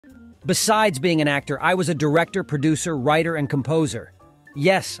Besides being an actor, I was a director, producer, writer, and composer.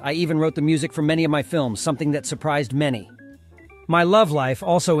 Yes, I even wrote the music for many of my films, something that surprised many. My love life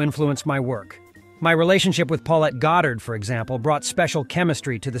also influenced my work. My relationship with Paulette Goddard, for example, brought special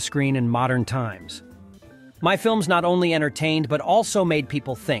chemistry to the screen in modern times. My films not only entertained but also made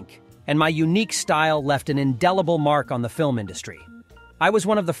people think, and my unique style left an indelible mark on the film industry. I was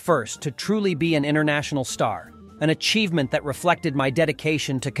one of the first to truly be an international star, an achievement that reflected my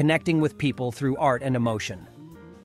dedication to connecting with people through art and emotion.